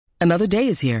Another day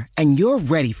is here, and you're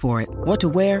ready for it. What to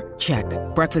wear? Check.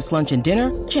 Breakfast, lunch, and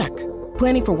dinner? Check.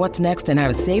 Planning for what's next and how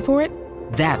to save for it?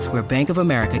 That's where Bank of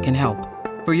America can help.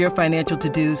 For your financial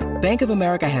to-dos, Bank of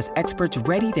America has experts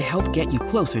ready to help get you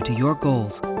closer to your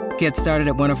goals. Get started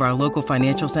at one of our local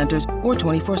financial centers or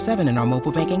 24/7 in our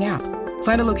mobile banking app.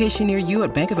 Find a location near you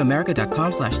at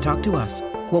bankofamerica.com/talktous.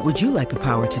 What would you like the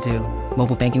power to do?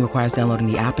 Mobile banking requires downloading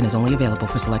the app and is only available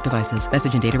for select devices.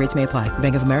 Message and data rates may apply.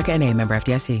 Bank of America N.A., member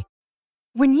FDIC.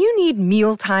 When you need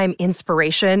mealtime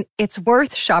inspiration, it's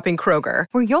worth shopping Kroger,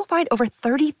 where you'll find over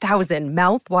 30,000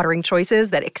 mouth-watering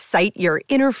choices that excite your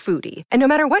inner foodie. And no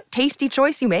matter what tasty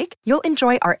choice you make, you'll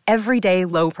enjoy our everyday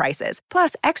low prices,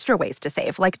 plus extra ways to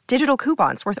save, like digital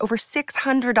coupons worth over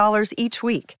 $600 each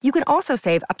week. You can also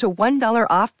save up to $1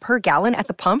 off per gallon at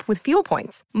the pump with fuel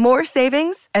points. More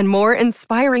savings and more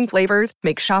inspiring flavors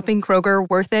make shopping Kroger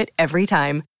worth it every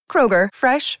time. Kroger,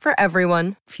 fresh for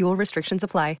everyone. Fuel restrictions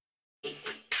apply.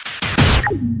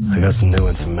 I got some new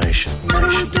information.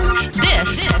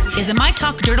 This is a My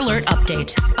Talk Dirt Alert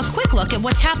update. A quick look at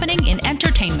what's happening in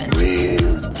entertainment.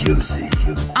 Real juicy.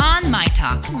 On My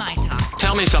Talk.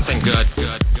 Tell me something good.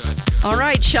 All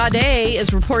right, Sade is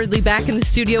reportedly back in the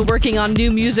studio working on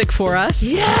new music for us.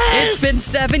 Yes! It's been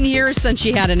 7 years since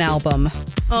she had an album.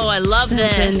 Oh, I love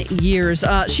this. 7 years.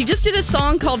 She just did a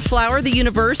song called Flower the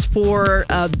Universe for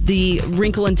the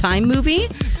Wrinkle in Time movie.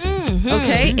 Mm-hmm.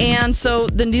 Okay, and so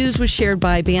the news was shared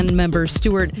by band member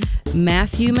Stuart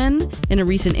Matthewman in a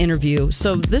recent interview.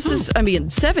 So this is,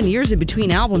 7 years in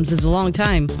between albums is a long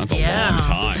time. That's a long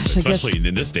time, especially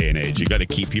in this day and age. You got to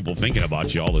keep people thinking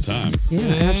about you all the time. Yeah,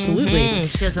 absolutely.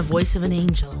 She has a voice of an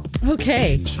angel.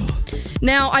 Okay.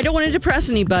 Now, I don't want to depress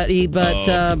anybody,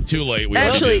 but... too late. We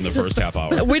already did in the first half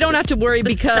hour. We don't have to worry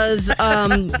because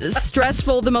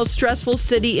the most stressful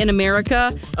city in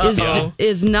America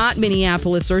is not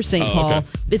Minneapolis or St. Paul. Okay.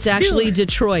 It's actually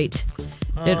Detroit.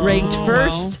 It ranked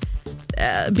first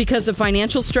because of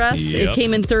financial stress. Yep. It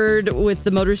came in third with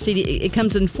the Motor City. It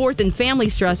comes in fourth in family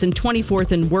stress and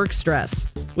 24th in work stress,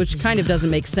 which kind of doesn't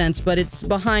make sense, but it's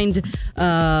behind,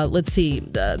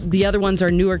 the other ones are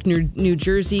Newark, New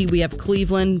Jersey. We have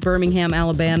Cleveland, Birmingham,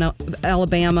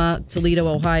 Alabama, Toledo,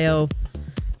 Ohio.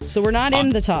 So we're not in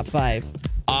the top 5.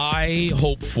 I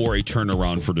hope for a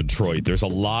turnaround for Detroit. There's a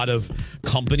lot of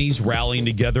companies rallying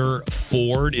together.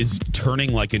 Ford is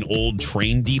turning like an old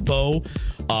train depot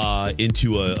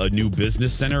into a new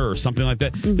business center or something like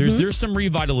that. Mm-hmm. There's some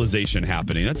revitalization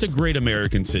happening. That's a great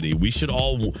American city. We should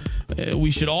all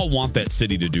want that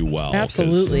city to do well.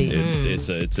 Absolutely.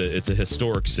 It's a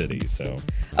historic city. So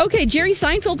okay, Jerry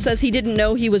Seinfeld says he didn't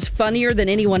know he was funnier than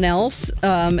anyone else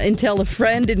until a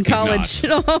friend in college.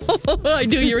 I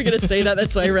knew you were going to say that.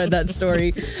 That's why I read that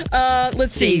story.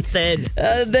 Let's see. He said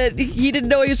that he didn't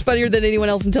know he was funnier than anyone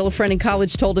else until a friend in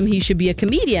college told him he should be a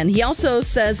comedian. He also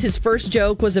says his first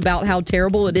joke was about how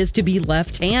terrible it is to be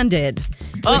left-handed.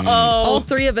 All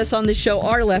 3 of us on this show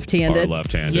are left-handed.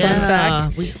 Yeah, fun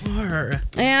fact. we are.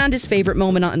 And his favorite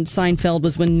moment on Seinfeld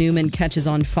was when Newman catches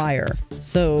on fire.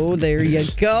 So there you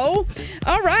go.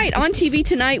 All right, on TV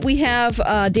tonight we have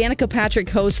Danica Patrick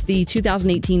hosts the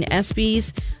 2018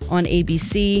 ESPYs on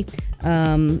ABC.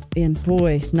 And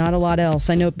boy, not a lot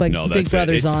else. I know, but Big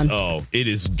Brother's on. Oh, it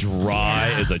is dry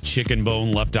as a chicken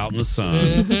bone left out in the sun.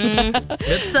 Mm-hmm.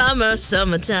 It's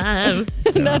summertime.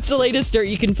 That's the latest dirt.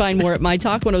 You can find more at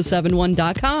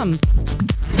mytalk1071.com.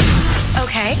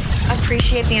 Okay,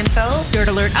 appreciate the info. Dirt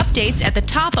Alert updates at the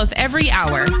top of every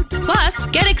hour. Plus,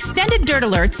 get extended Dirt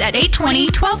Alerts at 8:20,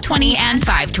 12:20, and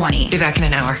 5:20. Be back in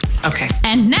an hour. Okay.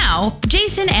 And now,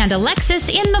 Jason and Alexis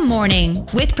in the morning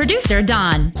with producer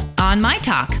Don on My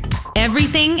Talk.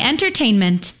 Everything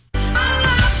entertainment. Welcome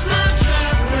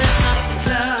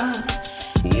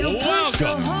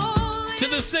to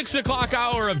the 6 o'clock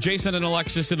hour of Jason and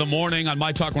Alexis in the morning on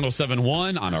My Talk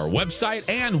 1071, on our website,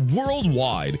 and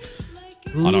worldwide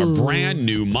on our brand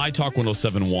new My Talk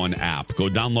 1071 app. Go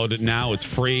download it now. It's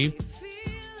free.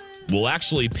 We'll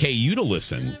actually pay you to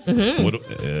listen.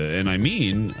 Mm-hmm. And I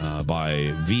mean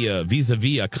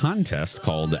vis-a-vis a contest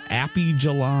called Appy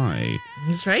July.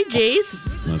 That's right, Jace.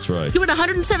 That's right. You win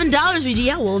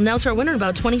 $107. We'll announce our winner in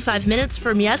about 25 minutes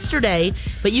from yesterday.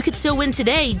 But you could still win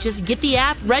today. Just get the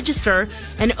app, register,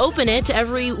 and open it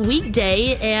every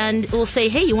weekday. And we'll say,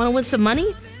 hey, you want to win some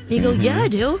money? And you go, yeah, I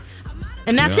do.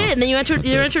 And that's it. And then you're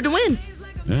entered to win.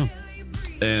 Yeah.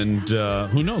 And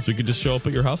who knows? We could just show up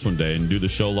at your house one day and do the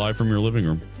show live from your living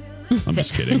room. I'm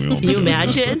just kidding. We won't. Can you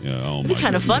imagine? Yeah, oh my It'd be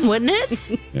kind of fun, wouldn't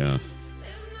it? Yeah.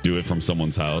 Do it from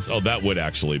someone's house. Oh, that would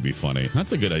actually be funny.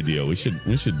 That's a good idea. We should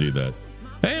do that.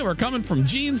 Hey, we're coming from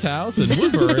Gene's house in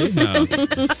Woodbury.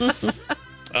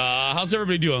 How's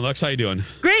everybody doing? Lex, how you doing?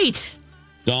 Great.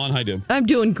 Dawn, how you doing? I'm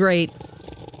doing great.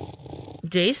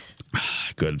 Jace?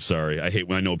 Good. Sorry.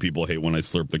 I know people hate when I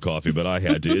slurp the coffee, but I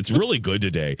had to. It's really good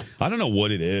today. I don't know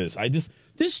what it is.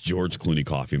 This George Clooney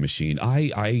coffee machine,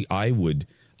 I would,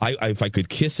 if I could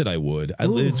kiss it, I would.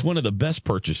 It's one of the best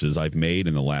purchases I've made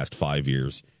in the last 5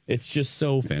 years. It's just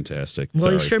so fantastic.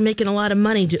 Well, he's sure making a lot of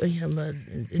money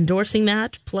endorsing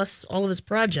that, plus all of his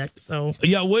projects. So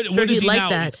yeah, what is he like now?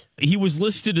 That. He was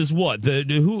listed as what?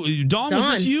 Dawn, was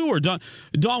this you or Dawn?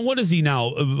 Dawn, what is he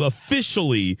now?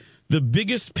 Officially the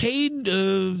biggest paid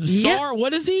star? Yeah.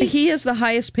 What is he? He is the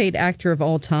highest paid actor of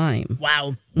all time.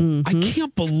 Wow. Mm-hmm. I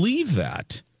can't believe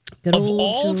that. Good of old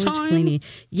all George time? Clooney.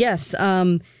 Yes.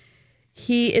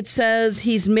 It says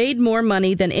he's made more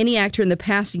money than any actor in the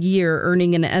past year,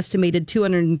 earning an estimated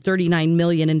 $239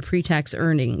 million in pre-tax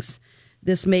earnings.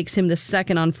 This makes him the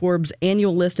second on Forbes'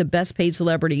 annual list of best paid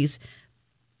celebrities,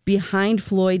 behind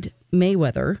Floyd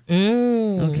Mayweather.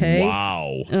 Okay.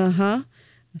 Wow.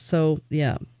 So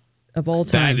yeah, of all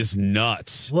time. That is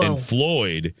nuts. Whoa. And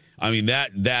Floyd, I mean,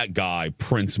 that guy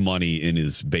prints money in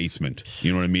his basement.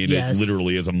 You know what I mean? Yes. It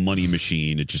literally is a money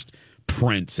machine. It just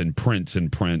prints and prints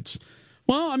and prints.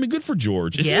 Well, I mean, good for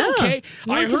George. Is it okay?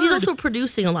 Well, because he's also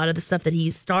producing a lot of the stuff that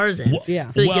he stars in. Yeah.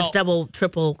 So he gets double,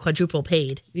 triple, quadruple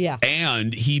paid. Yeah.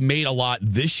 And he made a lot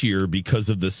this year because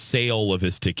of the sale of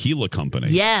his tequila company.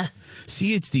 Yeah.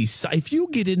 See, it's if you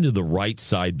get into the right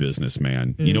side business,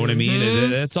 man, you know what I mean?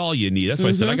 That's all you need. That's why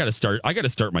I said I got to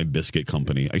start my biscuit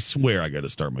company. I swear I got to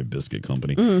start my biscuit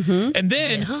company. And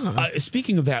then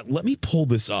speaking of that, let me pull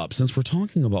this up since we're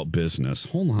talking about business.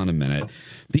 Hold on a minute.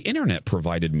 The internet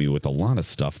provided me with a lot of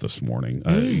stuff this morning.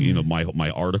 You know, my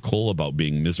article about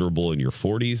being miserable in your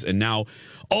 40s, and now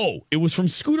it was from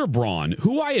Scooter Braun,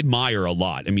 who I admire a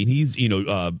lot. I mean, he's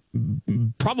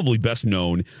probably best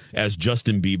known as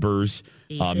Justin Bieber's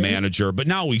manager, but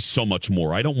now he's so much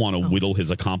more. I don't want to whittle his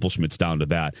accomplishments down to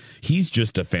that. He's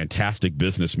just a fantastic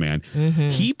businessman.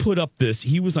 He put up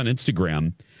he was on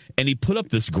Instagram, and he put up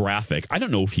this graphic. I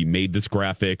don't know if he made this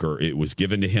graphic or it was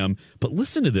given to him, but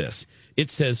listen to this. It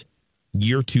says,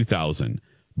 year 2000,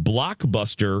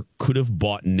 Blockbuster could have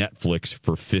bought Netflix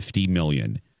for $50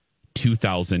 million.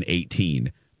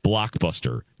 2018,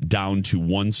 Blockbuster down to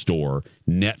one store.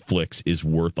 Netflix is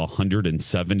worth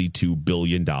 $172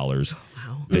 billion. Wow.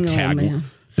 The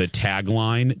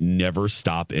tagline, never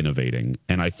stop innovating.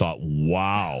 And I thought,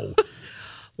 wow.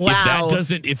 Wow.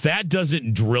 If that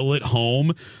doesn't drill it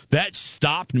home, that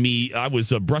stopped me. I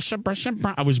was brushing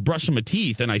my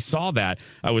teeth, and I saw that.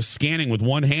 I was scanning with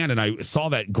one hand, and I saw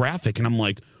that graphic, and I'm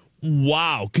like,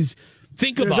 wow. Because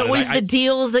think about it. There's always the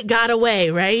deals that got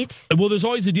away, right? Well, there's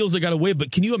always the deals that got away,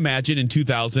 but can you imagine in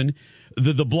 2000,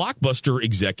 the Blockbuster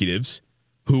executives,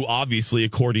 who obviously,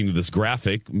 according to this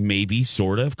graphic, maybe,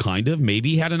 sort of, kind of,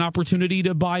 maybe had an opportunity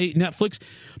to buy Netflix,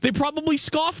 they probably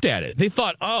scoffed at it. They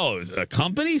thought, a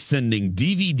company sending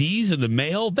DVDs in the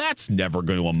mail? That's never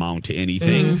going to amount to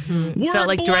anything. We're Felt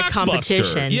like direct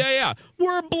competition. Yeah.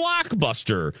 We're a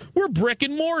Blockbuster. We're brick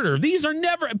and mortar.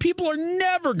 People are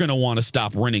never going to want to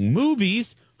stop renting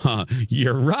movies.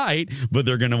 You're right, but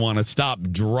they're going to want to stop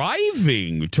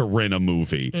driving to rent a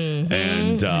movie.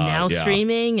 And now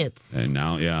streaming, it's a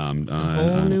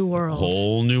whole new world.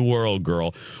 Whole new world,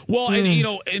 girl. Well, and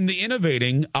in the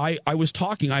innovating, I was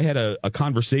talking. I had a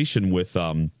conversation with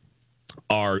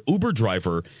our Uber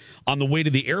driver on the way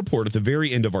to the airport at the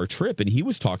very end of our trip, and he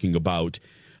was talking about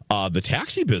the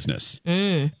taxi business.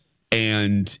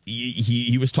 And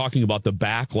he was talking about the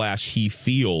backlash he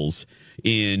feels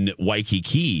in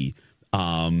Waikiki.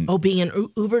 Being an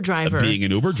Uber driver.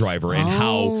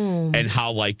 And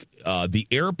how like the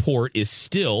airport is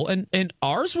still, and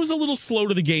ours was a little slow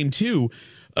to the game too.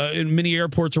 In many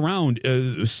airports around,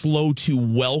 slow to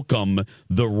welcome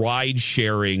the ride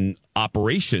sharing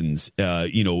operations,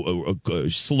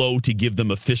 slow to give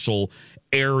them official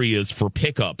areas for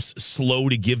pickups, slow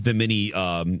to give them any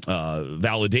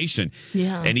validation.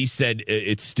 Yeah. And he said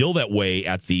it's still that way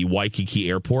at the Waikiki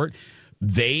airport.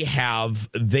 They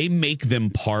make them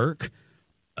park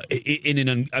in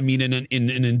an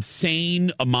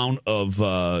insane amount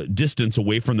of distance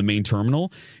away from the main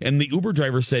terminal. And the Uber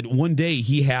driver said one day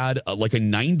he had like a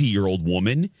 90-year-old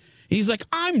woman. He's like,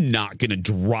 I'm not going to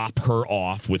drop her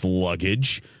off with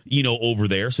luggage, over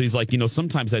there. So he's like,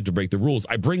 sometimes I have to break the rules.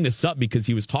 I bring this up because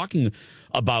he was talking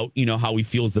about, how he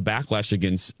feels the backlash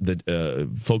against the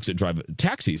folks that drive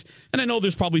taxis. And I know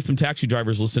there's probably some taxi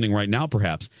drivers listening right now,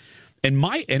 perhaps. And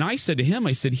I said to him,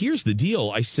 I said, here's the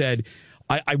deal. I said,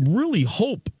 I really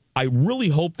hope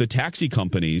the taxi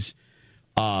companies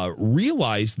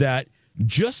realize that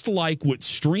just like with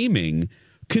streaming,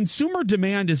 consumer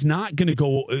demand is not going to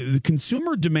go.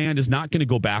 Consumer demand is not going to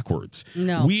go backwards.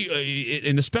 No,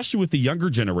 and especially with the younger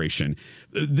generation.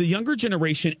 The younger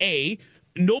generation,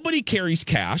 nobody carries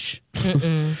cash.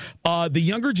 The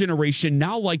younger generation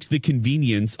now likes the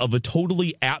convenience of a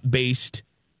totally app-based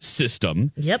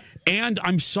system. Yep. And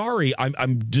I'm sorry,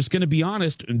 I'm just going to be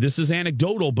honest. This is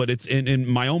anecdotal, but it's in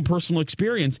my own personal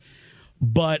experience.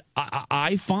 But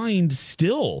I find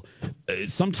still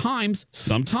sometimes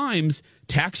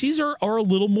taxis are a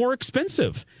little more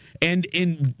expensive. And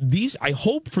in these, I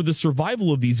hope for the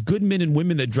survival of these good men and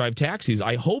women that drive taxis,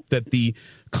 I hope that the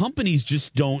companies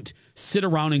just don't sit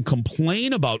around and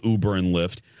complain about Uber and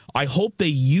Lyft. I hope they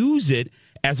use it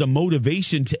as a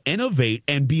motivation to innovate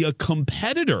and be a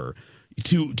competitor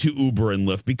to Uber and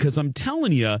Lyft. Because I'm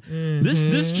telling you,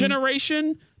 this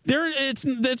generation, it's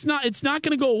not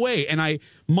going to go away. And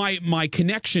my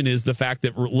connection is the fact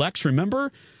that Lex,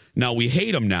 remember? Now, we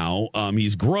hate him now.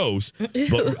 He's gross.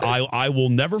 But I will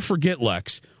never forget,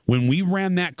 Lex, when we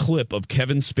ran that clip of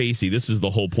Kevin Spacey. This is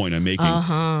the whole point I'm making.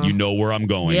 You know where I'm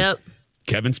going. Yep.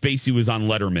 Kevin Spacey was on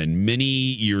Letterman many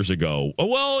years ago.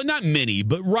 Well, not many,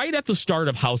 but right at the start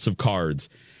of House of Cards.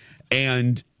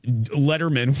 And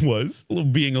Letterman was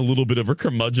being a little bit of a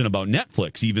curmudgeon about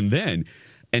Netflix even then.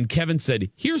 And Kevin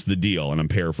said, here's the deal. And I'm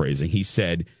paraphrasing. He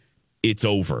said, it's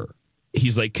over.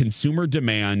 He's like, consumer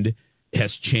demand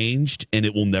has changed and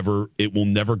it will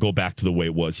never go back to the way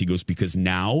it was. He goes, because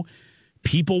now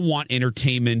people want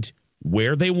entertainment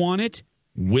where they want it,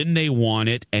 when they want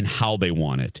it, and how they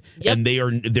want it. Yep. And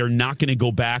they're not going to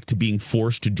go back to being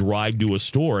forced to drive to a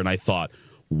store. And I thought,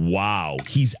 wow,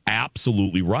 he's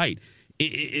absolutely right.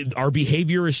 Our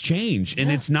behavior has changed,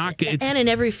 and it's not. And in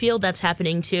every field, that's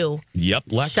happening too. Yep,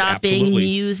 Lex, shopping, absolutely.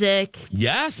 music.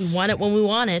 Yes, we want it when we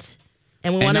want it,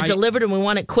 and we want it delivered, and we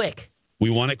want it quick. We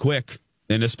want it quick,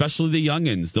 and especially the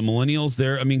youngins, the millennials.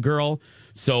 I mean, girl.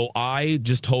 So I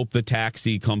just hope the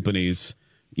taxi companies,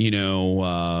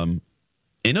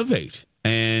 innovate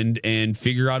and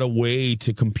figure out a way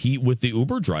to compete with the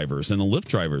Uber drivers and the Lyft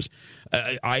drivers.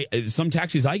 Some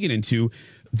taxis I get into,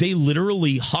 they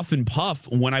literally huff and puff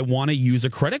when I want to use a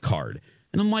credit card.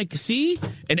 And I'm like, see?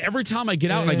 And every time I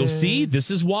get out and I go, see, this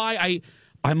is why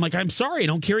I'm like, I'm sorry, I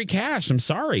don't carry cash. I'm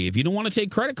sorry. If you don't want to take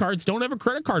credit cards, don't have a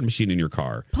credit card machine in your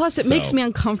car. Plus, it makes me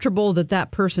uncomfortable that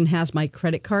person has my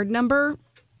credit card number.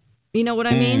 You know what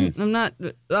I mean?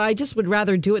 I just would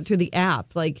rather do it through the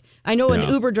app. Like, I know an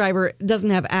Uber driver doesn't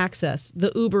have access.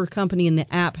 The Uber company in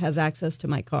the app has access to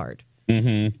my card.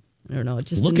 Mm-hmm. I don't know. It's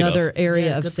just another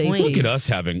area of safety. Look at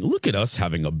us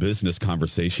having a business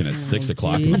conversation at 6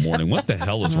 o'clock in the morning. What the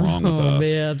hell is wrong with us?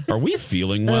 Man. Are we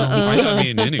feeling well? I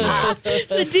mean, anyway.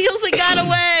 The deals that got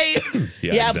away.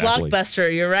 Yeah, exactly.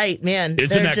 Blockbuster. You're right, man.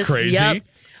 Isn't that crazy? Yep.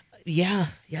 Yeah.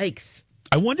 Yikes.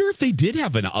 I wonder if they did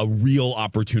have a real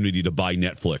opportunity to buy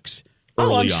Netflix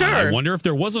early on. Sure. I wonder if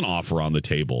there was an offer on the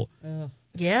table.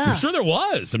 Yeah. I'm sure there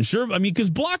was. Because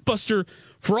Blockbuster,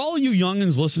 for all you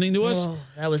youngins listening to us,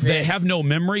 they have no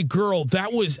memory. Girl, they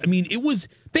had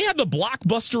the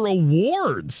Blockbuster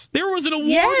Awards. There was an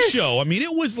award show. I mean,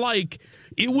 it was like,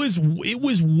 it was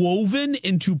woven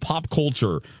into pop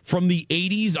culture from the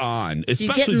 80s on,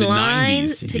 especially the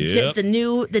 90s. To get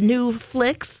the new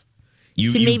flicks.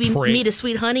 You maybe meet a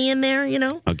sweet honey in there,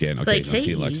 Again, it's okay. like, hey,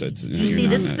 see, Alexa, you see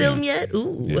this film yet?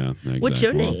 Ooh. Yeah, exactly. What's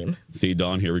your name? See,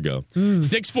 Dawn, here we go.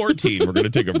 6:14, we're going to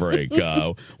take a break.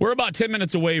 We're about 10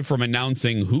 minutes away from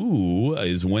announcing who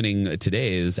is winning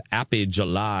today's Happy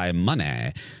July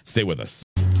money. Stay with us.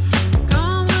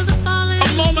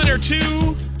 A moment or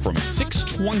two from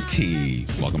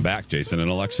 6:20. Welcome back, Jason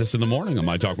and Alexis in the morning on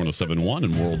My Talk 107.1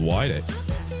 and worldwide at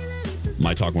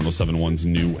My Talk 107.1's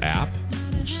new app.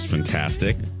 Which is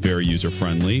fantastic. Very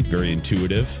user-friendly, very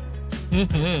intuitive.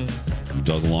 Mm-hmm.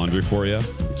 Does laundry for you.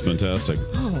 It's fantastic.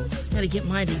 Oh, got to get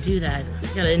mine to do that.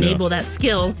 Got to enable that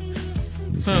skill.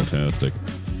 It's fantastic.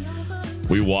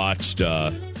 We watched,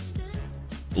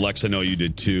 Lex, I know you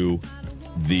did too,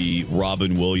 the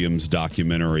Robin Williams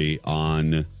documentary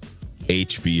on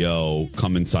HBO,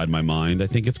 Come Inside My Mind, I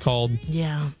think it's called.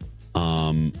 Yeah.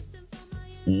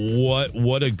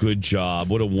 What a good job.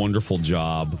 What a wonderful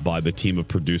job by the team of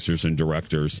producers and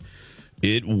directors.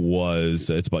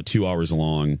 It's about 2 hours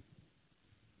long,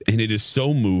 and it is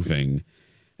so moving.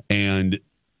 And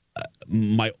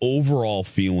my overall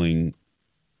feeling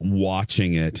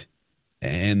watching it,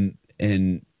 and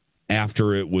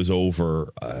after it was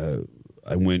over,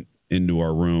 I went into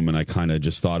our room and I kind of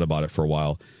just thought about it for a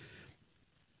while.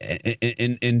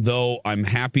 And though I'm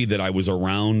happy that I was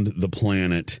around the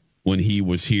planet when he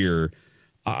was here,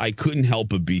 I couldn't help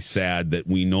but be sad that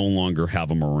we no longer have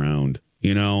him around.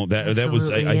 You know, that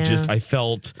was, I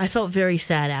felt very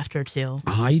sad after too.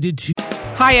 I did too.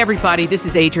 Hi, everybody. This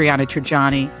is Adriana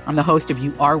Trajani. I'm the host of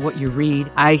You Are What You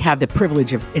Read. I have the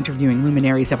privilege of interviewing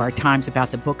luminaries of our times about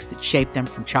the books that shaped them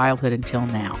from childhood until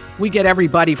now. We get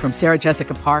everybody from Sarah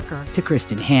Jessica Parker to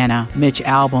Kristen Hanna, Mitch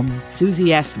Albom, Susie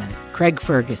Essman, Craig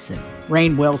Ferguson,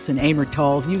 Rainn Wilson, Amor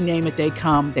Tolls, you name it, they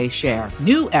come, they share.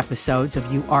 New episodes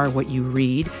of You Are What You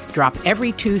Read drop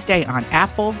every Tuesday on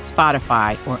Apple,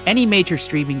 Spotify, or any major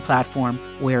streaming platform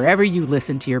wherever you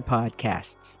listen to your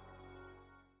podcasts.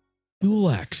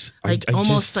 Lex,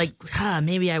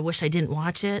 maybe I wish I didn't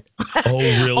watch it. Oh,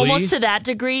 really? Almost to that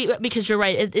degree, because you're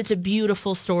right. It's a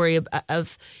beautiful story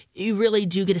of you really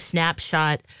do get a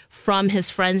snapshot from his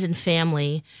friends and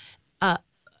family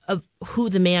of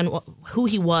who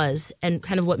he was, and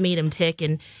kind of what made him tick,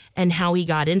 and how he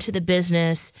got into the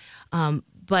business.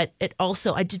 But it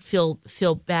also, I did feel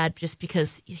bad just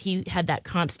because he had that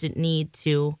constant need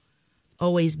to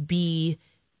always be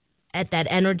at that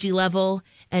energy level,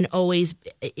 and always,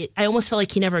 I almost felt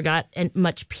like he never got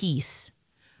much peace.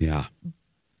 Yeah.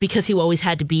 Because he always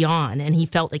had to be on, and he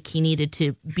felt like he needed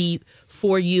to be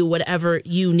for you, whatever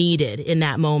you needed in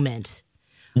that moment.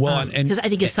 Well, because I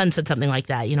think his son said something like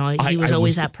that. You know, he was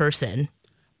always that person.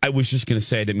 I was just going to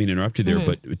say, I didn't mean to interrupt you there,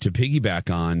 but to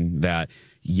piggyback on that,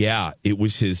 yeah, it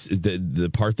was the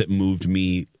part that moved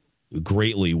me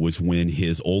greatly was when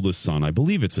his oldest son, I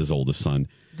believe it's his oldest son,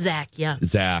 Zach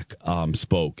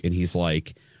spoke, and he's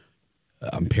like,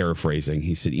 I'm paraphrasing.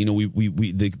 He said, you know,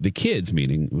 the kids,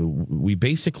 meaning we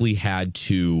basically had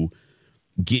to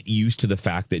get used to the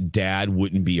fact that Dad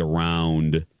wouldn't be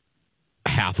around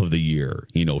half of the year,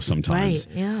 you know, sometimes.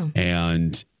 Right, yeah.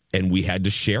 And we had to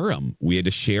share him. We had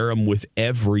to share him with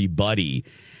everybody,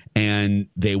 and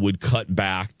they would cut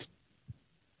back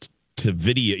to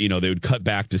video, you know, they would cut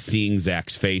back to seeing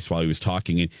Zach's face while he was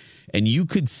talking, and you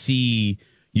could see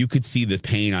the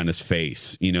pain on his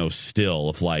face, you know, still,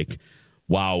 of like,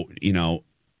 wow, you know,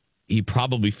 he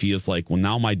probably feels like, well,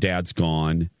 now my dad's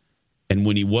gone, and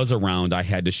when he was around, I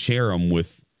had to share him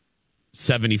with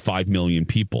 75 million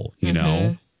people, you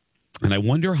know, and I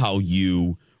wonder how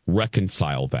you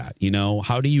reconcile that, you know,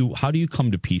 how do you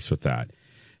come to peace with that?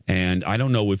 And I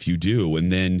don't know if you do.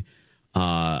 And then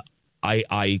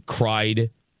I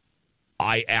cried.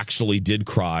 I actually did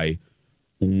cry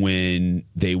when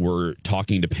they were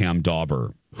talking to Pam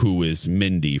Dauber, who is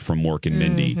Mindy from Mork and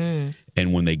Mindy,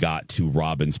 and when they got to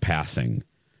Robin's passing,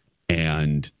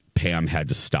 and Pam had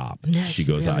to stop. Yeah, she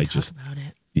goes, really about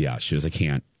it. Yeah, she goes,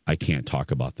 I can't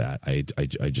talk about that. I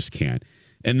just can't.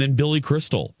 And then Billy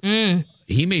Crystal,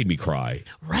 he made me cry.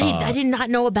 Right. I did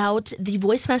not know about the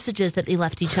voice messages that they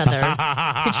left each other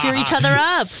to cheer each other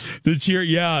up. The cheer,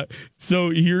 yeah.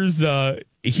 So here's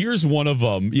one of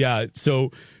them. Yeah.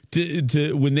 So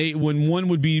when one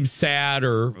would be sad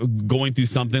or going through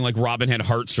something, like Robin had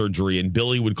heart surgery, and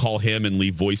Billy would call him and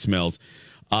leave voicemails,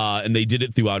 and they did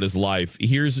it throughout his life.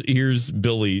 Here's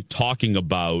Billy talking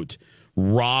about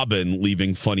Robin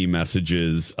leaving funny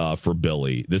messages for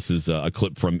Billy. This is a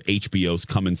clip from HBO's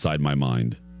Come Inside My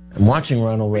Mind. I'm watching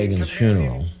Ronald Reagan's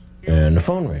funeral, and the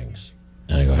phone rings.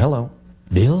 And I go, hello,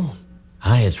 Bill?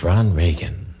 Hi, it's Ron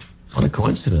Reagan. What a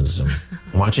coincidence. I'm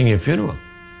watching your funeral.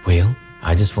 Well,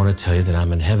 I just want to tell you that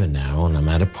I'm in heaven now, and I'm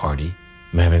at a party.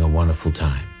 I'm having a wonderful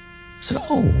time. I said,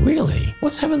 oh, really?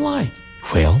 What's heaven like?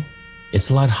 Well, it's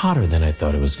a lot hotter than I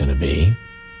thought it was going to be.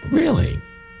 Really?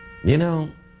 You know,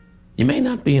 you may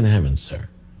not be in heaven, sir.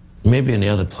 You may be in the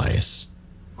other place.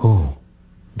 Ooh,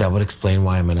 that would explain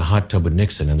why I'm in a hot tub with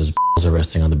Nixon and his balls are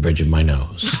resting on the bridge of my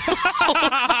nose.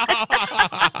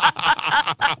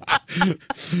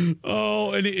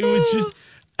 Oh, and it was just...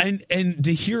 And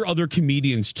to hear other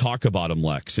comedians talk about him,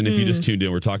 Lex, and if you just tuned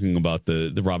in, we're talking about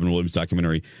the Robin Williams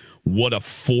documentary, what a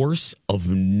force of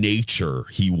nature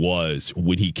he was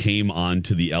when he came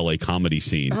onto the LA comedy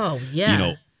scene. Oh, yeah. You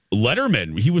know,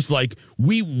 Letterman, he was like,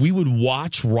 we would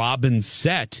watch Robin's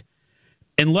set,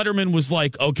 and Letterman was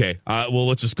like, okay, well,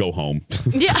 let's just go home.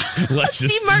 Yeah.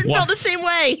 Steve Martin felt the same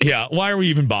way. Yeah. Why are we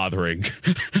even bothering?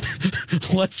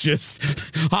 Let's just,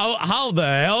 how the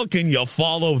hell can you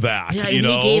follow that? Yeah, you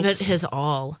know? He gave it his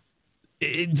all.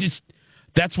 It just,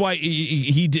 that's why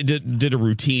he did a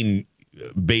routine.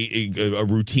 A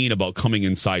routine about coming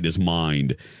inside his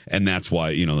mind, and that's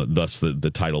why, you know, thus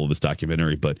the title of this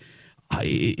documentary. But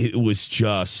it was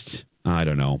just, I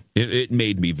don't know. It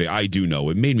made me. I do know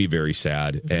it made me very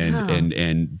sad,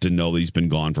 and to know that he's been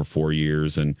gone for 4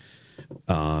 years. And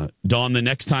Dawn, the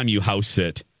next time you house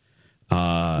sit,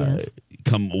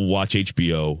 come watch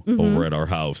HBO over at our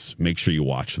house. Make sure you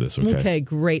watch this. Okay. Okay,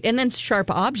 great. And then Sharp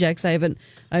Objects. I've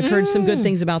heard some good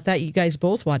things about that. You guys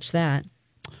both watched that.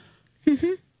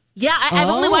 Yeah, I've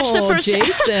only watched the first.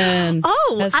 Jason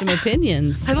has some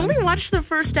opinions. I've only watched the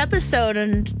first episode,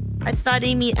 and I thought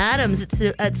Amy Adams,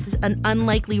 it's an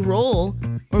unlikely role,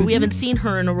 or we haven't seen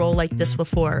her in a role like this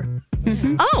before.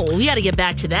 Oh, we got to get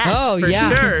back to that. Oh, for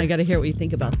yeah. sure. I got to hear what you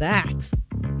think about that.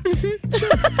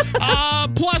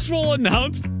 Plus, we'll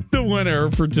announce the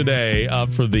winner for today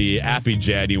for the Happy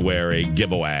January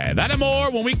giveaway. That and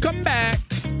more when we come back.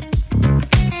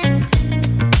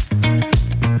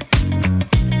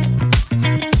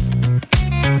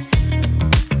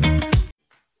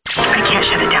 I can't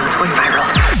shut it down. It's going viral.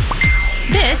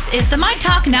 This is the My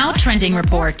Talk Now trending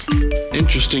report.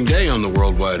 Interesting day on the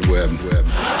World Wide Web.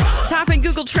 Topping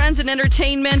Google Trends and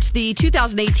Entertainment, the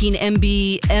 2018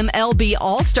 MLB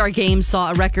All-Star Game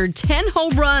saw a record 10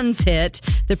 home runs hit.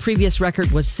 The previous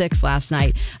record was 6 last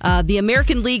night. The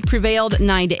American League prevailed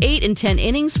 9-8 in 10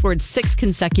 innings for its 6th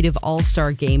consecutive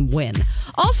All-Star Game win.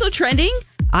 Also trending,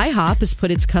 IHOP has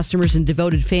put its customers and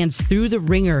devoted fans through the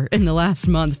ringer in the last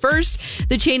month. First,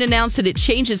 the chain announced that it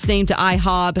changed its name to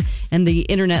IHOB, and the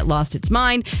internet lost its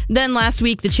mind. Then last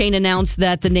week, the chain announced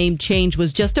that the name change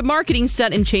was just a marketing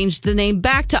stunt and changed the name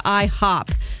back to IHOP.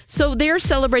 So they're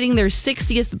celebrating their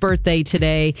 60th birthday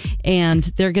today, and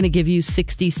they're going to give you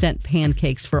 60-cent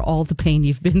pancakes for all the pain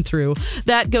you've been through.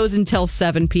 That goes until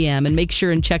 7 p.m. And make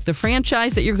sure and check the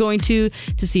franchise that you're going to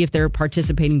see if they're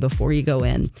participating before you go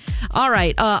in. All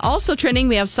right. Also trending,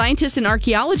 we have scientists and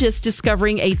archaeologists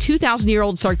discovering a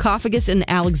 2,000-year-old sarcophagus in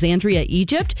Alexandria,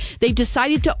 Egypt. They've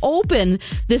decided to open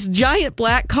this giant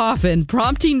black coffin,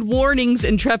 prompting warnings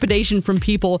and trepidation from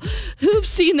people who've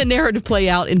seen the narrative play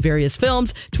out in various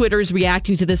films. Twitter is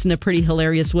reacting to this in a pretty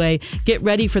hilarious way. Get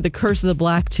ready for the curse of the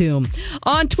Black Tomb.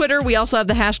 On Twitter, we also have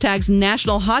the hashtags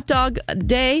National Hot Dog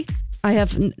Day. I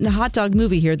have a hot dog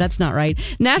movie here. That's not right.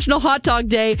 National Hot Dog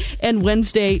Day and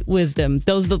Wednesday Wisdom.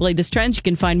 Those are the latest trends. You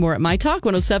can find more at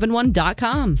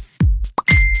mytalk1071.com.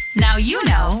 Now you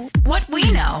know what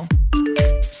we know.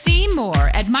 See more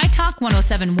at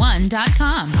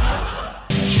mytalk1071.com.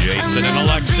 Jason and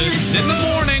Alexis in the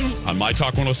morning on My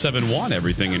Talk 1071,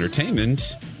 Everything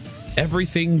Entertainment,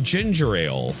 Everything Ginger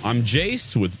Ale. I'm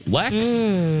Jace with Lex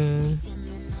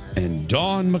and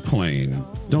Dawn McClain.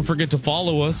 Don't forget to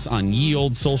follow us on ye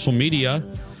old social media.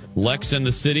 Lex in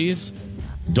the Cities,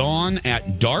 Dawn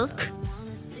at Dark,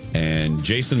 and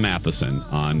Jason Matheson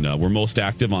on. We're most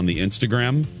active on the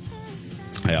Instagram.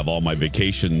 I have all my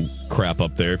vacation crap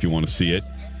up there if you want to see it.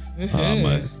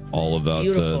 All about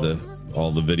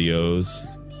all the videos.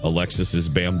 Alexis's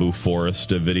bamboo forest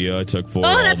video I took for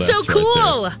her. Oh, that's so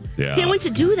cool. Right there. Yeah. Can't wait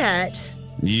to do that.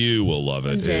 You will love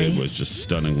it. Okay. It was just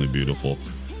stunningly beautiful.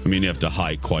 I mean, you have to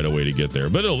hike quite a way to get there,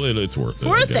 but it's worth it.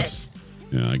 Worth it.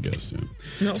 Yeah, I guess. Yeah.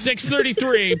 No.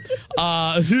 6:33.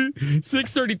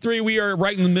 6:33. We are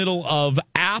right in the middle of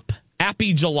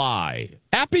Happy July.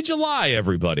 Happy July,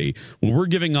 everybody. Well, we're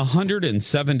giving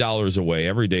 $107 away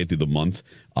every day through the month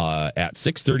at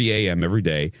 6:30 a.m. every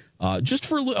day, just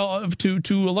for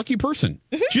to a lucky person,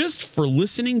 just for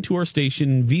listening to our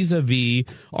station vis-a-vis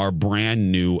our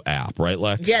brand new app. Right,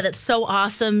 Lex? Yeah, that's so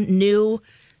awesome. New.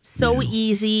 So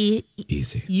easy,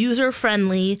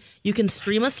 user-friendly. You can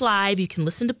stream us live. You can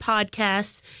listen to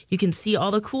podcasts. You can see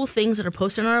all the cool things that are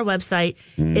posted on our website.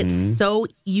 It's so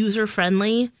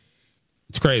user-friendly.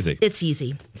 It's crazy. It's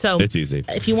easy. So it's easy.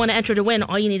 If you want to enter to win,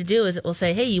 all you need to do is it will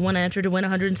say, hey, you want to enter to win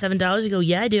 $107? You go,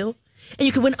 yeah, I do. And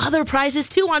you can win other prizes,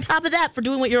 too, on top of that for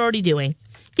doing what you're already doing.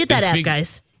 Get that app,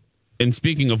 guys. And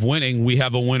speaking of winning, we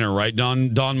have a winner, right,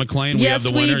 Dawn McClain? We Yes,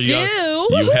 have the winner. we do.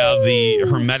 You have the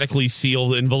hermetically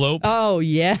sealed envelope. Oh,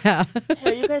 yeah.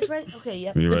 Are you guys ready? Okay,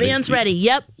 yep. The band's ready.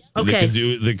 Yep. Okay.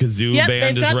 The kazoo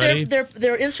band is ready.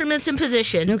 Their instruments in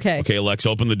position. Okay, Lex,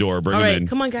 open the door. Bring them in.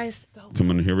 Come on, guys. Go. Come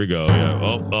on, here we go.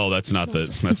 Yeah. Oh, that's not the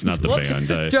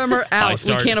band. Drummer out.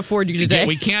 We can't afford you today.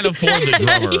 We can't afford the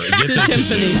drummer. Get the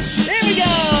timpani. There we go.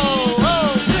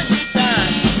 Oh, good stuff.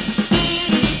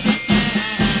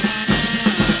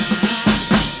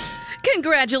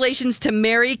 Congratulations to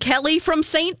Mary Kelly from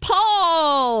St.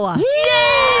 Paul. Yay!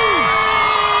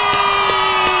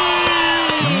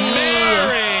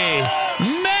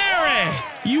 Mary,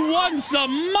 you won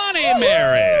some money,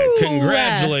 Mary.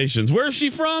 Congratulations. Where is she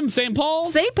from? St. Paul?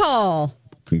 St. Paul.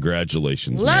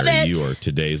 Congratulations, Love Mary. it. You are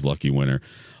today's lucky winner.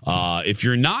 If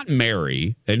you're not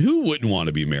Mary, and who wouldn't want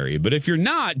to be Mary? But if you're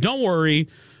not, don't worry.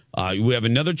 We have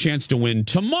another chance to win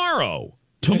tomorrow.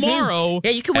 Tomorrow.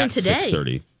 Yeah, you can win today.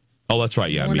 6:30. Oh, that's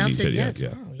right. Yeah, We'll meeting announce today.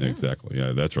 it, Yeah, exactly.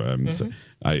 Yeah, that's right.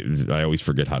 I always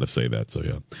forget how to say that. So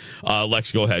yeah,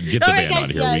 Lex, go ahead. Get the band out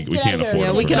of here. We can't afford. Yeah,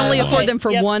 them we for can that only long. afford them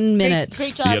for 1 minute.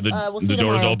 Great job. Yeah, We'll see the you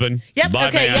door's tomorrow. open. Yep. Bye,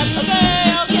 okay. man. Yep.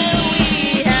 Okay.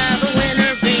 We have a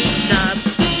winner. Big time.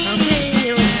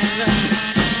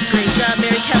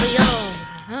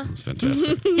 That's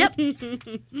fantastic. Yep.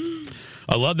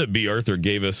 I love that B. Arthur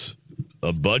gave us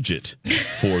a budget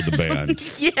for the band.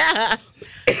 Yeah.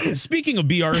 Speaking of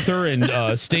B. Arthur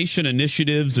and station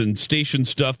initiatives and station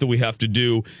stuff that we have to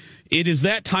do, it is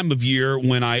that time of year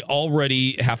when I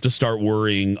already have to start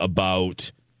worrying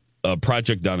about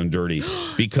Project Down and Dirty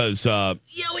because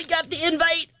we got the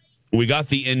invite. We got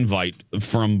the invite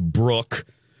from Brooke.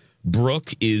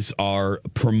 Brooke is our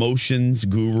promotions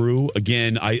guru.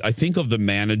 Again, I think of the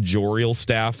managerial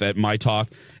staff at My Talk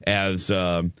as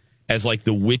like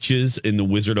the witches in the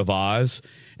Wizard of Oz,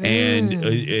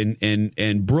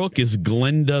 and Brooke is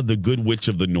Glinda, the Good Witch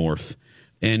of the North.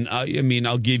 And I mean,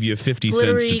 I'll give you 50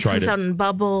 cents to try comes to. Out in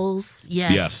bubbles.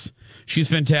 Yes. She's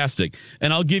fantastic.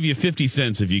 And I'll give you 50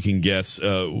 cents if you can guess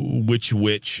which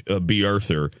witch B.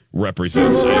 Arthur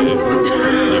represents. There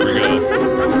we go.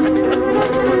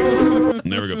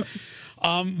 There we go.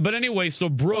 But anyway, so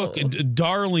Brooke,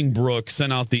 darling Brooke,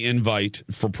 sent out the invite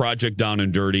for Project Down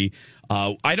and Dirty.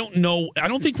 I don't know. I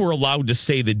don't think we're allowed to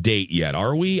say the date yet,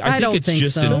 are we? I think it's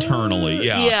just so. Internally.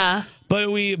 Yeah. But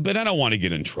I don't want to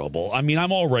get in trouble. I mean,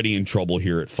 I'm already in trouble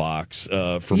here at Fox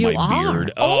for my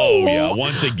beard. Oh, yeah.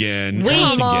 Once again. Wait,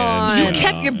 you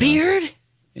kept your beard?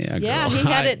 Yeah, girl. Yeah, he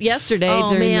had it yesterday.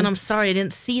 Oh, man, I'm sorry. I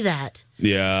didn't see that.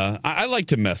 Yeah, I like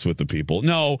to mess with the people.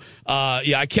 No,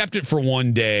 I kept it for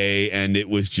one day, and it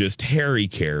was just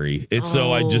hairy-carry.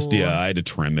 So I had to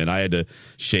trim it. I had to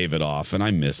shave it off, and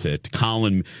I miss it.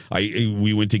 Colin,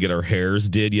 we went to get our hairs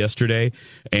did yesterday,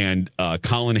 and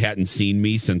Colin hadn't seen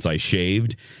me since I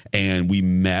shaved, and we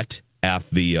met at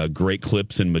the Great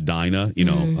Clips in Medina. You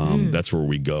know, that's where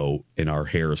we go, and our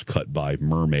hair is cut by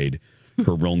Mermaid.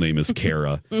 Her real name is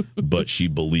Kara, but she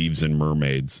believes in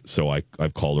mermaids. So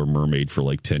I've called her Mermaid for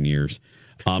like 10 years.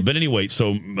 But anyway,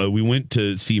 so we went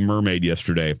to see Mermaid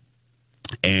yesterday,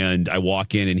 and I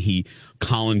walk in, and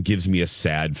Colin gives me a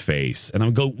sad face. And I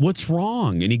go, "What's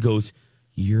wrong?" And he goes,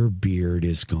 "Your beard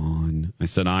is gone." I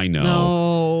said, "I know.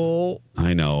 No.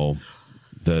 I know.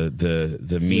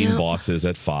 The mean bosses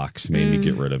at Fox made me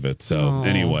get rid of it." So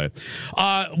anyway,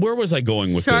 where was I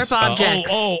going with Sharp this?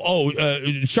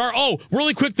 Objects. Sharp.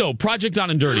 Really quick though, Project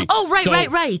Down and Dirty. Oh,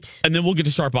 right. And then we'll get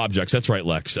to Sharp Objects. That's right,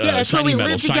 Lex. Yeah, that's where we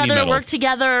metal, live together, work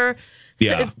together.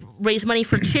 Yeah. Raise money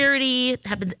for charity. It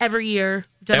happens every year.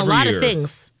 Done a lot of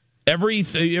things. Every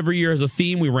year has a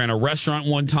theme. We ran a restaurant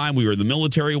one time. We were in the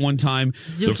military one time.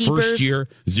 The first year,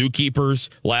 zookeepers.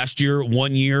 Last year,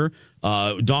 1 year.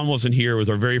 Dawn wasn't here. It was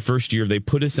our very first year. They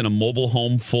put us in a mobile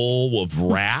home full of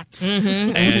rats,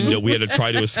 and we had to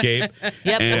try to escape.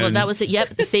 Yep, well, that was it.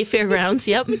 Yep, the Safe Fairgrounds.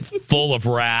 Yep, full of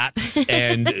rats,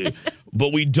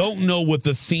 but we don't know what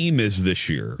the theme is this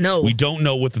year. No, we don't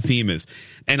know what the theme is,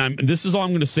 and this is all I'm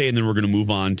going to say, and then we're going to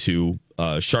move on to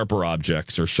Sharper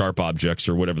Objects or Sharp Objects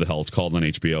or whatever the hell it's called on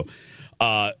HBO.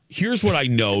 Here's what I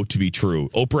know to be true.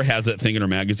 Oprah has that thing in her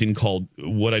magazine called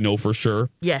 "What I Know for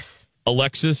Sure." Yes.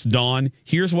 Alexis, Dawn,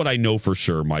 here's what I know for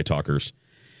sure, my talkers.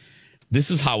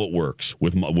 This is how it works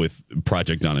with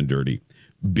Project Down and Dirty.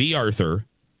 B. Arthur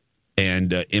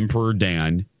and Emperor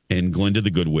Dan and Glinda the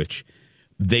Good Witch,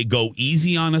 they go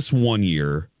easy on us 1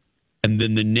 year, and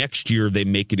then the next year they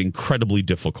make it incredibly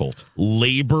difficult,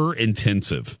 labor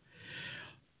intensive.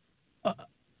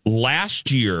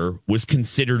 Last year was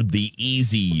considered the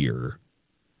easy year,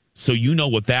 so you know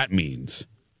what that means.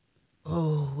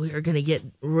 Oh, we are going to get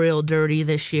real dirty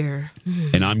this year.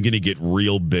 And I'm going to get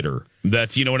real bitter.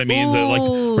 That's, you know what I mean?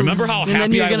 Like, remember how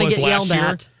happy I was last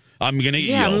year? I'm going to get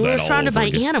yelled at. We were all surrounded by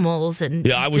again. Animals.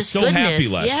 And I was so happy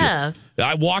last year.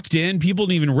 I walked in. People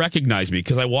didn't even recognize me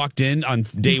because I walked in on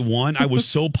day one. I was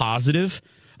so positive.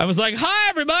 I was like, "Hi,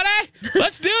 everybody.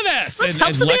 Let's do this. Let's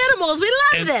help some animals. We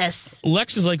love this."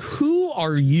 Lex is like, "Who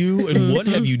are you and what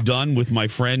have you done with my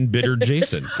friend Bitter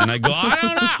Jason?" And I go,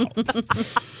 "I don't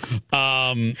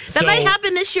know." That might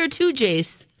happen this year too,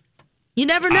 Jace. You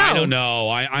never know. I don't know.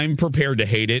 I'm prepared to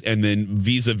hate it and then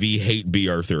vis-a-vis hate B.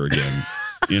 Arthur again.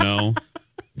 You know?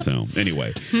 So,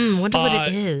 anyway. Wonder what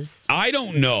it is. I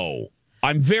don't know.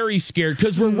 I'm very scared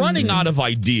because we're running out of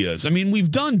ideas. I mean,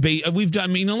 we've done,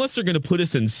 unless they're going to put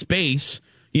us in space,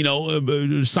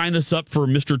 sign us up for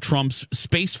Mr. Trump's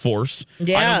Space Force.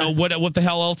 Yeah. I don't know what the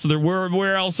hell else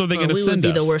where else are they going to send us? We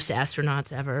would be the worst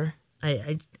astronauts ever.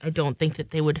 I don't think that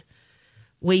they would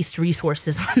waste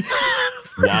resources on that.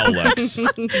 Wow, Lex.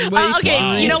 Okay, wow.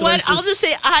 You know what? I'll just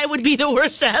say I would be the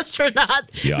worst astronaut.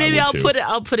 Yeah, maybe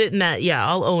I'll put it in that. Yeah,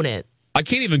 I'll own it. I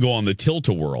can't even go on the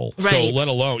tilt-a-whirl, right. So let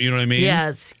alone, you know what I mean? Yeah,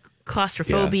 it's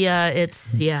claustrophobia.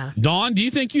 Yeah. Dawn, do you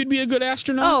think you'd be a good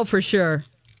astronaut? Oh, for sure.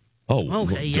 Oh,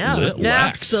 okay, yeah. Lex.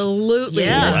 Absolutely.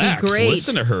 Yeah. That'd Lex, be great.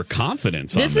 listen to her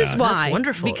confidence This on is that. why. That's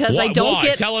wonderful. Because I don't why?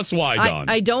 get. Tell us why, Dawn.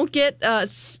 I don't get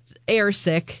air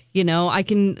sick. You know, I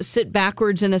can sit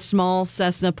backwards in a small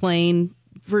Cessna plane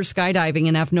for skydiving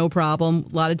and have no problem.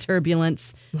 A lot of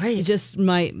turbulence. Right. It's just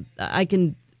I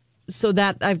can. So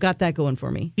that I've got that going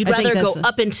for me. You'd I think rather go that's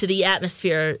up into the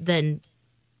atmosphere than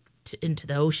into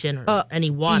the ocean or any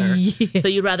water. yeah. So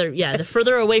you'd rather, the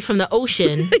further away from the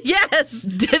ocean, Yes.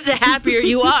 the happier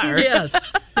you are. Yes.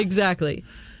 Exactly.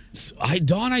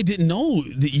 Dawn, I didn't know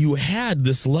that you had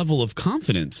this level of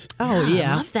confidence Oh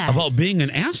yeah. I love that. about being an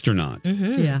astronaut.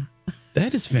 Yeah.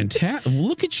 That is fantastic.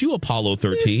 Look at you, Apollo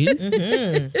 13.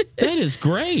 That is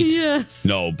great. Yes.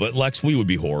 No, but Lex, we would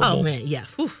be horrible. Oh, man, yeah.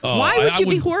 Oof. Why would you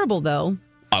be horrible though?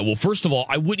 Well, first of all,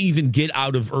 I wouldn't even get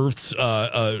out of Earth's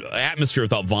atmosphere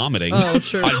without vomiting. Oh,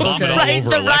 sure. I'd vomit all Right, over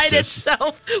the Alexis. ride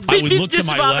itself. I We'd would be look to just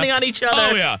my vomiting left. on each other.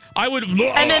 Oh yeah, I would. And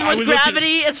then I with would look at-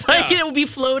 gravity, it's like Yeah. it would be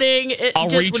floating. It I'll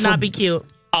just reach would for- not be cute.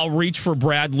 I'll reach for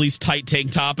Bradley's tight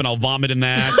tank top and I'll vomit in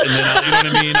that, and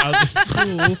then you know what I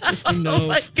mean. Oh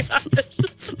my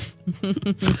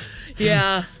god.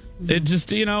 Yeah. It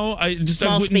just I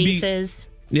Small wouldn't spaces. be.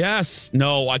 Yes,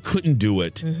 no, I couldn't do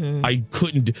it. I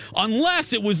couldn't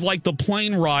unless it was like the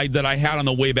plane ride that I had on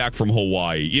the way back from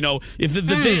Hawaii. You know, if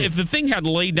if the thing had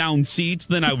lay down seats,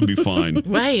 then I would be fine.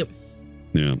 Right.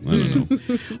 Yeah, I don't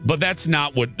know. But that's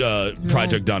not what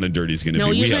Project Down and Dirty is going to No,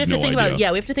 be. usually We have we have to no think idea.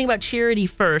 about we have to think about charity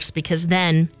first because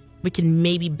then we can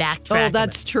maybe backtrack. Oh,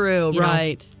 that's true. You know,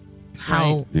 Right.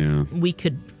 how Yeah. we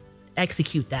could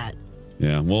execute that.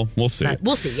 Yeah, well, we'll see. But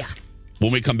we'll see, yeah.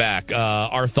 When we come back,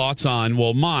 our thoughts on,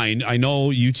 mine, I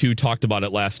know you two talked about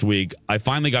it last week. I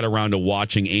finally got around to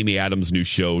watching Amy Adams' new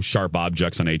show, Sharp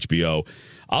Objects on HBO.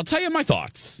 I'll tell you my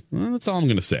thoughts. Well, that's all I'm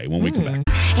going to say when we come back.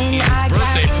 It's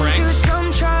birthday pranks.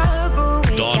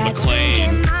 Dawn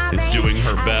McClain is doing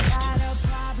her best.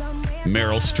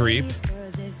 Meryl Streep.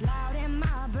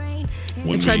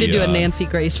 I tried to do a Nancy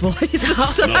Grace voice. I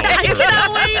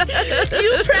cannot wait.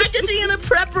 You practicing in the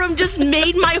prep room just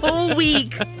made my whole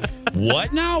week.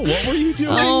 What now? What were you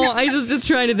doing? Oh, I was just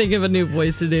trying to think of a new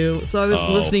voice to do. So I was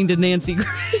listening to Nancy Grace.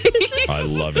 I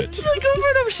love it. Like over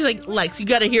and over, she's like, Lex, you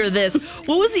got to hear this.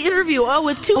 What was the interview? Oh,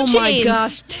 with 2 Chainz. Oh my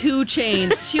gosh, 2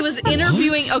 Chainz. She was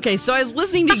interviewing. Okay, so I was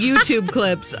listening to YouTube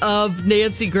clips of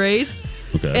Nancy Grace.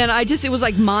 Okay. And it was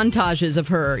like montages of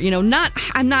her. You know,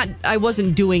 I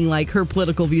wasn't doing like her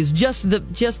political views, just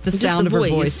the sound of her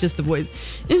voice, just the voice.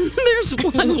 And there's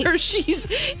one where she's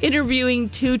interviewing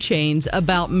 2 Chainz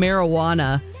about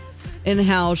marijuana and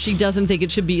how she doesn't think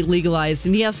it should be legalized.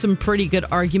 And he has some pretty good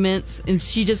arguments. And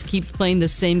she just keeps playing the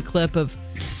same clip of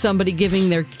somebody giving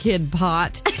their kid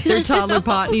pot, their toddler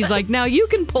pot. And he's like, now you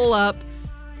can pull up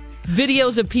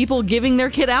videos of people giving their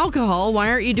kid alcohol. Why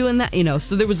aren't you doing that? You know,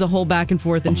 so there was a whole back and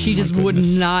forth, and she just would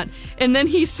not. And then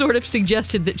he sort of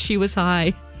suggested that she was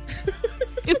high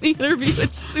in the interview.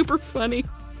 It's super funny.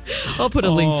 I'll put a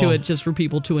link to it just for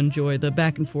people to enjoy the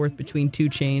back and forth between 2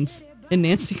 Chainz and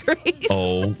Nancy Grace.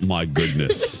 Oh my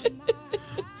goodness.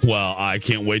 Well, I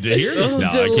can't wait to hear this now.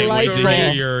 I can't wait to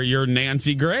delightful. hear your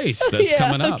Nancy Grace that's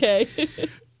coming up. Okay.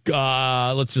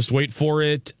 Let's just wait for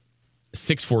it.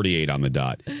 6:48 on the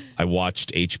dot. I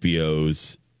watched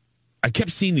HBO's. I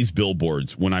kept seeing these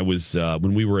billboards when I was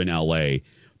when we were in LA.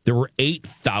 There were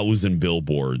 8,000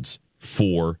 billboards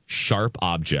for Sharp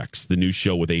Objects, the new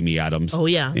show with Amy Adams. Oh,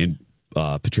 yeah. And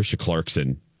Patricia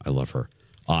Clarkson. I love her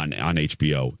on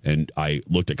HBO. And I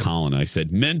looked at Colin and I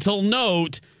said, mental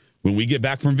note. When we get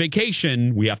back from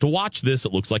vacation, we have to watch this.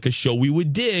 It looks like a show we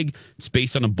would dig. It's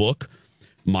based on a book.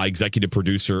 My executive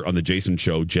producer on the Jason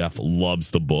Show, Jeff, loves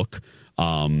the book.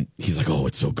 He's like, oh,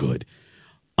 it's so good.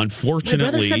 Unfortunately,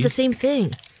 My brother said the same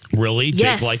thing. Really?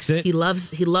 Yes, Jake likes it? He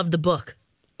loved the book.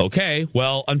 Okay.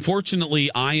 Well, unfortunately,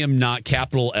 I am not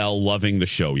capital L loving the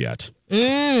show yet.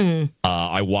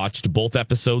 I watched both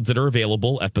episodes that are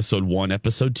available, episode 1,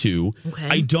 episode 2. Okay.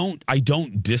 I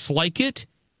don't dislike it,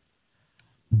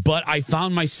 but I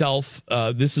found myself,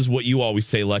 this is what you always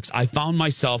say, Lex, I found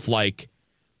myself like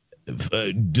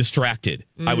distracted.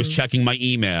 I was checking my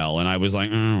email and I was like,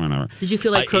 whatever. Did you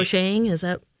feel like crocheting? Is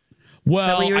that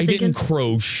well, what you were I thinking? didn't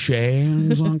crochet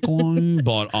exactly,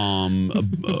 but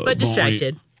but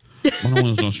distracted. But I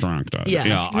was distracted. Yeah.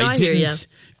 No, I I hear ya. didn't.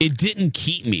 It didn't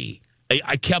keep me.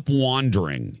 I kept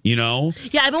wandering. You know.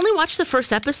 Yeah, I've only watched the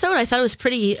first episode. I thought it was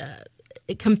pretty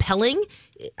compelling.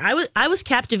 I was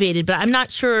captivated, but I'm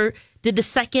not sure. Did the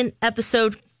second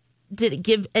episode? Did it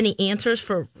give any answers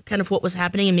for kind of what was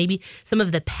happening and maybe some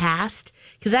of the past?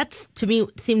 Because that's, to me,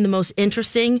 seemed the most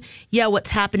interesting. Yeah, what's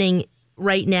happening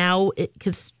right now,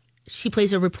 because she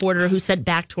plays a reporter who's sent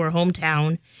back to her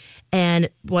hometown. and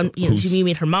you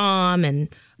meet her mom and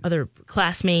other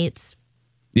classmates.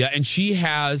 Yeah, and she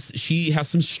has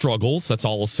some struggles. That's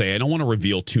all I'll say. I don't want to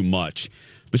reveal too much,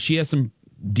 but she has some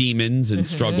demons and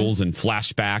struggles and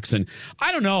flashbacks, and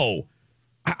I don't know.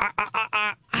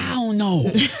 I don't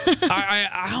know.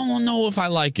 I don't know if I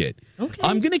like it. Okay.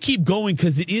 I'm going to keep going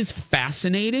because it is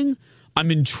fascinating.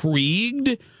 I'm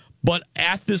intrigued, but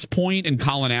at this point, and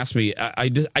Colin asked me, I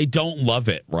don't love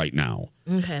it right now.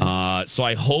 Okay. So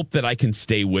I hope that I can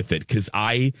stay with it because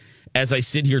as I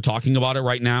sit here talking about it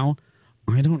right now,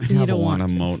 I don't have a lot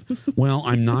of Well,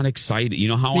 I'm not excited. You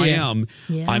know how I am.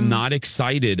 Yeah. I'm not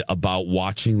excited about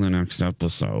watching the next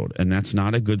episode, and that's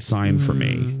not a good sign for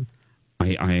me.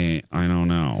 I don't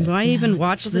know. Why even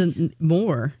watch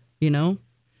more? You know.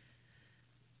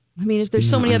 I mean, if there's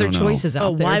so many other choices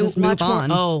out there, just move on.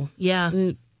 More? Oh, yeah.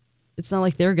 It's not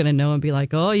like they're going to know and be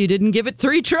like, "Oh, you didn't give it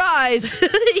 3 tries."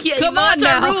 Come on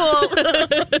now.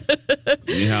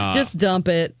 Yeah. Just dump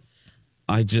it.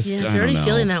 I just you're already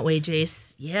feeling that way,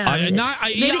 Jace.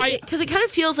 Yeah, because it kind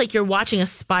of feels like you're watching a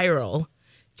spiral,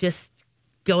 just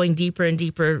going deeper and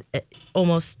deeper,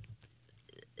 almost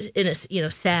in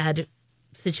a sad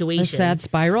situation. A sad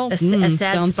spiral. A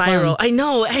sad spiral. Fun. I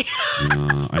know.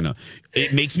 I know.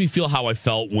 It makes me feel how I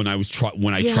felt when I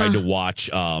tried to watch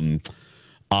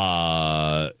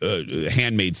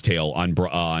Handmaid's Tale on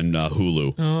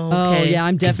Hulu. Oh, okay. Yeah,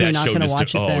 I'm definitely not going to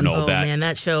watch it then. Man,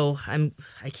 that show,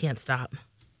 I can't stop.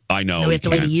 I know. We have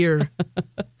to wait a year.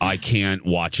 I can't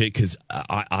watch it because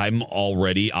I'm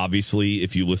already, obviously,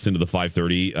 if you listen to the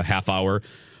 5:30 a half hour,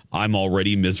 I'm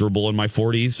already miserable in my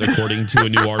 40s, according to a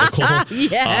new article.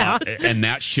 Yeah. And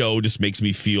that show just makes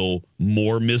me feel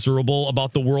more miserable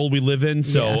about the world we live in.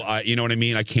 So, you know what I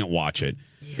mean? I can't watch it.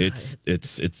 Yeah.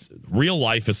 It's real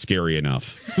life is scary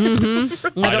enough.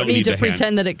 Mm-hmm. I don't need to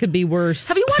pretend that it could be worse.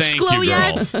 Have you watched Glow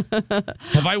yet?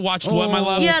 Have I watched what, my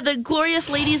love? Yeah, the Glorious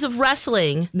Ladies of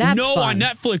Wrestling. That's fun. On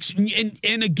Netflix.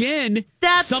 And again,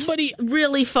 that's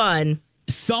really fun.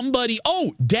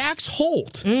 Dax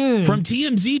Holt from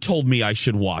TMZ told me I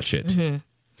should watch it. Mm-hmm.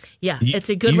 Yeah, it's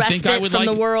a good respite from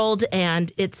the world,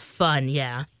 and it's fun.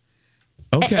 Yeah.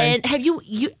 Okay. And have you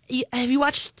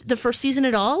watched the first season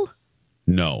at all?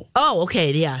 No. Oh,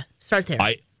 okay. Yeah. Start there.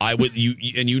 I would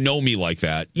and you know me like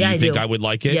that. Yeah, you think I would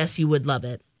like it? Yes, you would love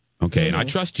it. Okay, and I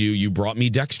trust you. You brought me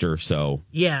Dexter, so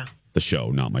yeah. The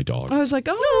show, not my dog. I was like,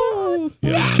 oh,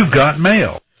 yeah. You got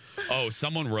mail. Oh,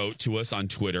 someone wrote to us on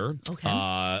Twitter. Okay.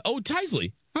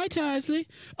 Tisley. Hi, Tisley.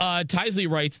 Tisley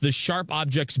writes, the Sharp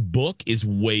Objects book is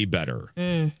way better.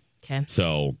 Okay.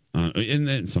 So, and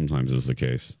then sometimes is the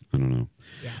case. I don't know.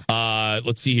 Yeah.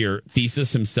 Let's see here.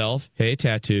 Thesis himself. Hey,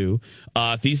 Tattoo.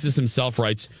 Thesis himself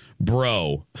writes,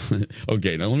 bro.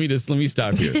 Okay, now let me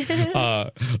stop here.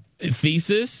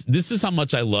 Thesis. This is how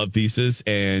much I love Thesis,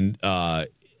 and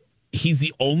he's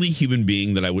the only human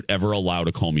being that I would ever allow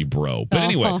to call me bro. But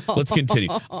anyway, let's continue.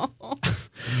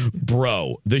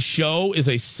 Bro, the show is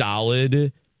a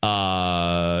solid.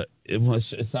 I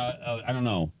don't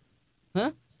know.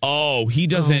 Huh? Oh, he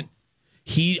doesn't.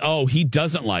 He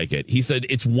doesn't like it. He said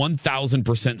it's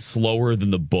 1,000% slower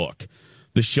than the book.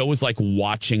 The show is like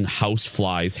watching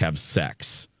houseflies have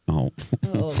sex. Oh,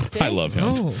 okay. I love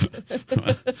him.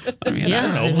 I mean, I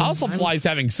don't know. Houseflies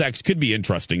having sex could be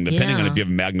interesting, depending on if you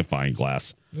have a magnifying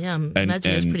glass. Yeah,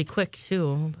 imagine it's pretty quick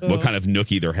too. What kind of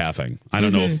nookie they're having? I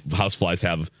don't know if houseflies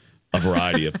have a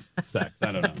variety of sex.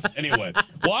 I don't know. Anyway,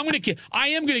 well, I am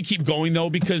going to keep going though,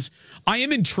 because I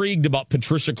am intrigued about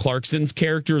Patricia Clarkson's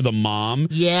character, the mom.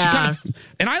 Yeah,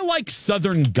 and I like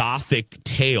Southern Gothic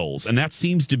tales, and that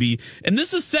seems to be. And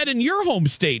this is set in your home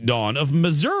state, Dawn, of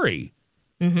Missouri.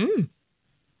 Mm-hmm.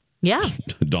 Yeah.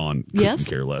 Dawn couldn't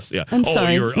care less. Yeah. I'm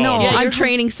sorry. I'm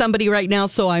training somebody right now,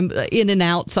 so I'm in and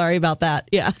out. Sorry about that.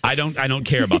 Yeah. I don't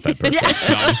care about that person. No,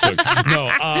 I'm just joking. No.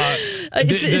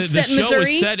 It's set in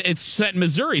Missouri? It's set in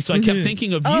Missouri, so I kept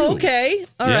thinking of you. Oh, okay.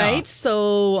 All right.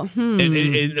 So,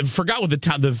 I forgot what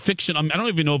the fiction. I don't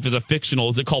even know if it's a fictional.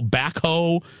 Is it called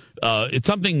Backhoe? It's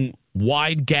something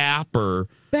Wide Gap or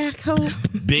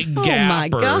Backhoe? Big Gap. Oh my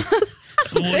God.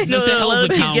 What the hell is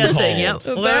the town called? Yep.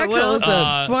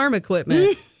 Backhoe's farm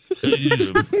equipment.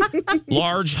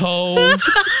 Large hoe.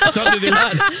 Something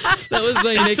that was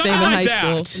my nickname in high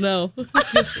school. No. No,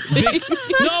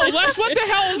 Lex, what the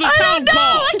hell is a town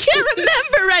called? I can't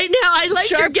remember right now. I like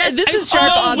your guess. This is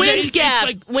Sharp Objects.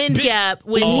 Wind Gap.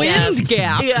 Wind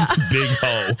Gap. Yeah. Big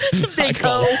hoe. Big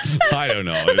hoe. I don't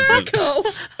know. Backhoe.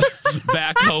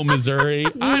 Backhoe, Missouri.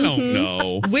 I don't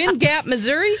know. Wind Gap,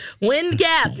 Missouri? Wind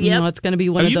Gap. Yep. No, it's going to be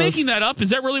one of those. Are you making that up? Is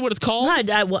that really what it's called?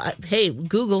 Hey,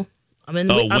 Google. I'm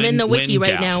in the wiki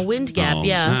right now. Wind gap,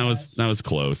 yeah. That was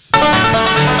close.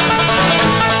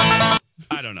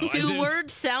 I don't know. Two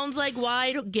words sounds like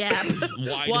wide gap.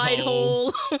 Wide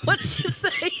hole. What did you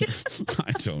say?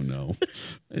 I don't know.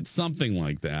 It's something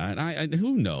like that.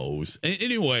 Who knows?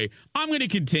 Anyway, I'm going to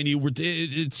continue.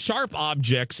 It's Sharp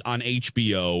Objects on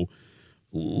HBO.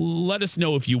 Let us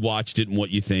know if you watched it and what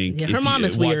you think. Yeah, her mom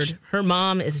is weird. Her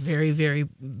mom is very, very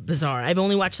bizarre. I've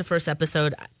only watched the first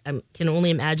episode. I can only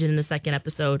imagine in the second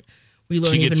episode we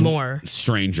learn even more.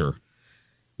 Stranger.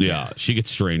 Yeah, she gets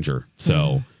stranger.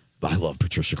 So I love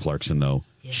Patricia Clarkson, though.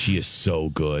 Yeah. She is so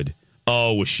good.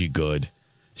 Oh, was she good?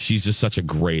 She's just such a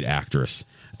great actress.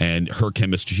 And her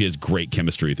chemistry, she has great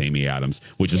chemistry with Amy Adams,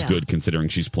 which is good considering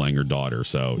she's playing her daughter.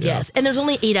 So yes, and there's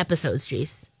only 8 episodes,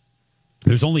 Jace.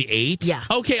 There's only 8? Yeah.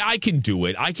 Okay, I can do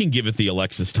it. I can give it the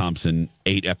Alexis Thompson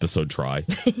 8-episode try.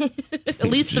 At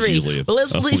least 3. Well,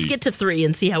 let's at least get to 3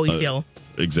 and see how we feel.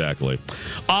 Exactly.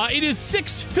 It is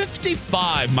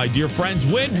 6:55, my dear friends.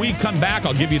 When we come back,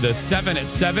 I'll give you the 7 at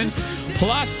 7.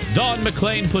 Plus, Dawn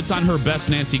McClain puts on her best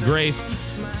Nancy Grace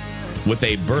with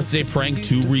a birthday prank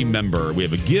to remember. We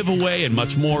have a giveaway and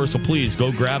much more, so please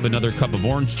go grab another cup of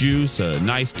orange juice, a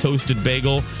nice toasted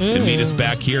bagel, and meet us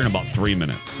back here in about 3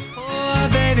 minutes. Oh,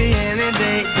 baby, any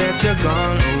day that you're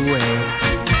gone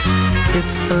away,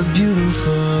 it's a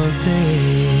beautiful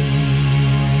day.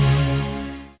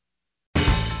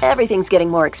 Everything's getting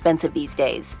more expensive these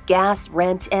days. Gas,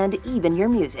 rent, and even your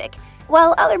music.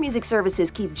 While other music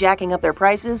services keep jacking up their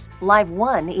prices, Live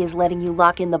One is letting you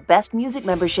lock in the best music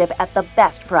membership at the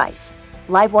best price.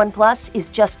 Live One Plus is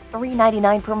just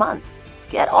 $3.99 per month.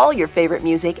 Get all your favorite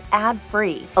music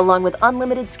ad-free, along with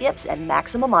unlimited skips and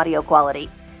maximum audio quality.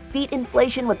 Beat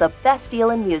inflation with the best deal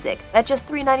in music at just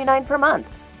 $3.99 per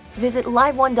month. Visit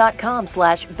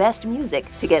liveone.com/bestmusic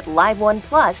to get Live One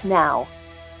Plus now.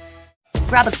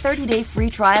 Grab a 30-day free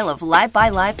trial of Live by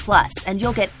Live Plus, and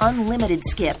you'll get unlimited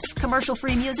skips,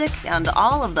 commercial-free music, and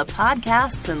all of the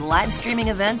podcasts and live streaming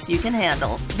events you can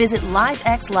handle. Visit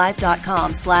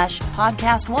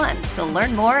livexlive.com/podcast1 to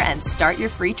learn more and start your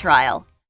free trial.